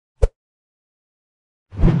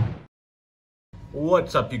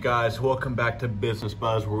What's up, you guys? Welcome back to Business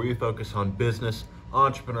Buzz, where we focus on business,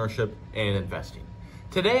 entrepreneurship, and investing.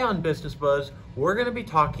 Today on Business Buzz, we're going to be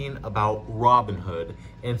talking about Robinhood,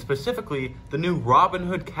 and specifically the new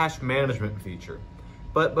Robinhood Cash Management feature.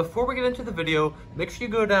 But before we get into the video, make sure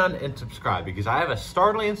you go down and subscribe, because I have a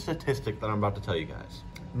startling statistic that I'm about to tell you guys.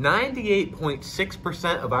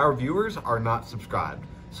 98.6% of our viewers are not subscribed.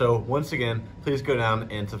 So once again, please go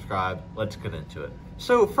down and subscribe. Let's get into it.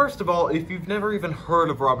 So first of all, if you've never even heard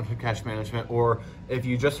of Robinhood Cash Management, or if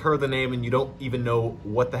you just heard the name and you don't even know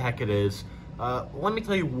what the heck it is, let me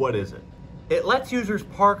tell you what is it. It lets users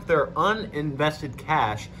park their uninvested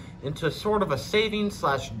cash into sort of a savings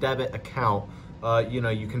slash debit account. You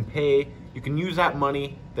can use that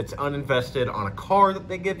money that's uninvested on a card that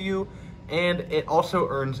they give you, and it also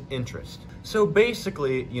earns interest. So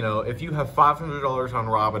basically, if you have $500 on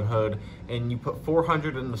Robinhood and you put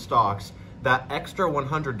 $400 in the stocks, that extra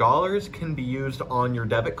 $100 can be used on your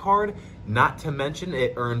debit card, not to mention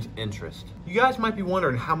it earns interest. You guys might be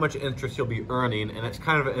wondering how much interest you'll be earning, and it's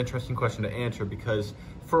kind of an interesting question to answer because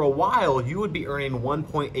for a while you would be earning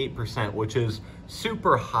 1.8%, which is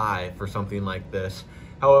super high for something like this.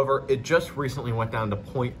 However, it just recently went down to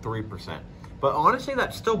 0.3%. But honestly,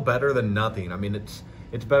 that's still better than nothing. I mean, it's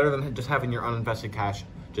better than just having your uninvested cash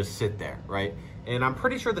just sit there, right? And I'm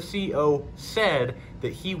pretty sure the CEO said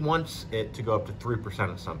that he wants it to go up to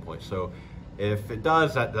 3% at some point. So if it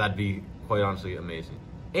does, that'd be quite honestly amazing.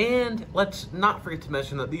 And let's not forget to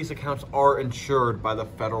mention that these accounts are insured by the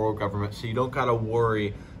federal government, so you don't gotta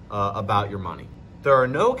worry about your money. There are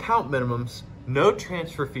no account minimums, no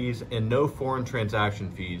transfer fees, and no foreign transaction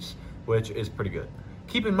fees, which is pretty good.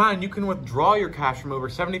 Keep in mind, you can withdraw your cash from over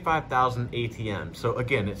 75,000 ATMs. So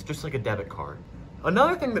again, it's just like a debit card.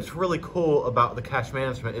 Another thing that's really cool about the cash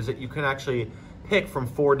management is that you can actually pick from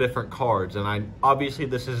 4 different cards. And obviously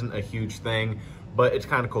this isn't a huge thing, but it's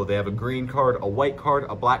kind of cool. They have a green card, a white card,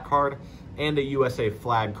 a black card, and a USA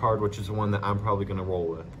flag card, which is the one that I'm probably gonna roll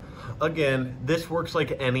with. Again, this works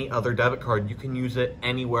like any other debit card. You can use it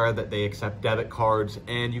anywhere that they accept debit cards,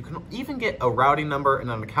 and you can even get a routing number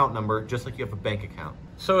and an account number just like you have a bank account.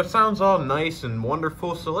 So it sounds all nice and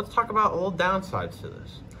wonderful, so let's talk about a little downsides to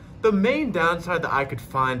this. The main downside that I could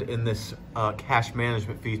find in this cash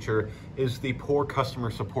management feature is the poor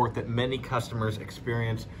customer support that many customers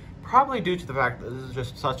experience, probably due to the fact that this is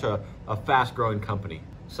just such a fast-growing company.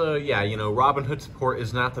 So yeah, Robinhood support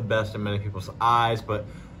is not the best in many people's eyes, but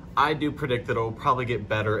I do predict that it will probably get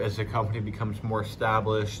better as the company becomes more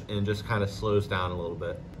established and just kind of slows down a little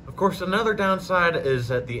bit. Of course, another downside is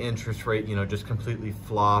that the interest rate, just completely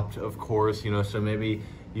flopped, of course, so maybe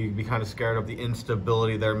you'd be kind of scared of the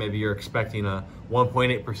instability there. Maybe you're expecting a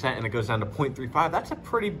 1.8% and it goes down to 0.35. That's a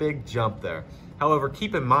pretty big jump there. However,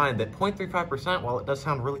 keep in mind that 0.35%, while it does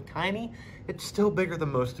sound really tiny, it's still bigger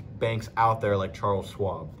than most banks out there like Charles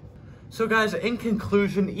Schwab. So guys, in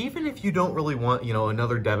conclusion, even if you don't really want,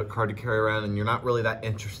 another debit card to carry around and you're not really that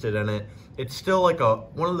interested in it, it's still like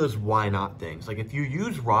one of those why not things. Like if you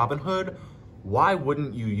use Robinhood, why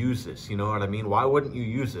wouldn't you use this? You know what I mean? Why wouldn't you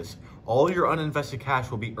use this? All your uninvested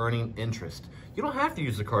cash will be earning interest. You don't have to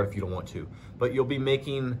use the card if you don't want to, but you'll be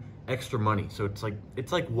making extra money. So it's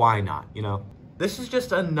like why not, This is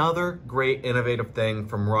just another great innovative thing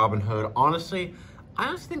from Robinhood. Honestly,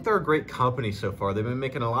 I just think they're a great company so far. They've been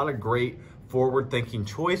making a lot of great forward-thinking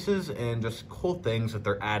choices and just cool things that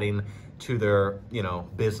they're adding to their,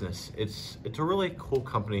 business. It's a really cool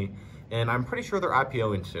company, and I'm pretty sure they're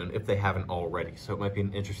IPOing soon if they haven't already. So it might be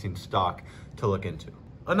an interesting stock to look into.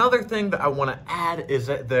 Another thing that I want to add is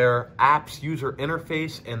that their app's user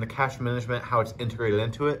interface and the cash management, how it's integrated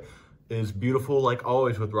into it, is beautiful. Like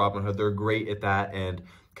always with Robinhood, they're great at that, and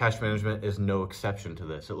cash management is no exception to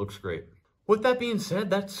this. It looks great. With that being said,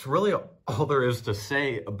 that's really all there is to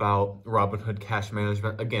say about Robinhood Cash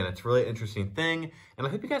Management. Again, it's a really interesting thing, and I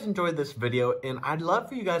hope you guys enjoyed this video, and I'd love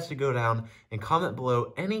for you guys to go down and comment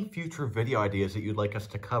below any future video ideas that you'd like us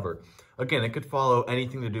to cover. Again, it could follow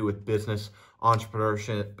anything to do with business,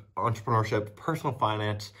 entrepreneurship, personal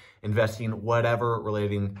finance, investing, whatever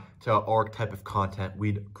relating to our type of content.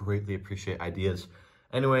 We'd greatly appreciate ideas.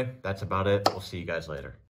 Anyway, that's about it. We'll see you guys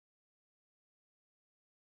later.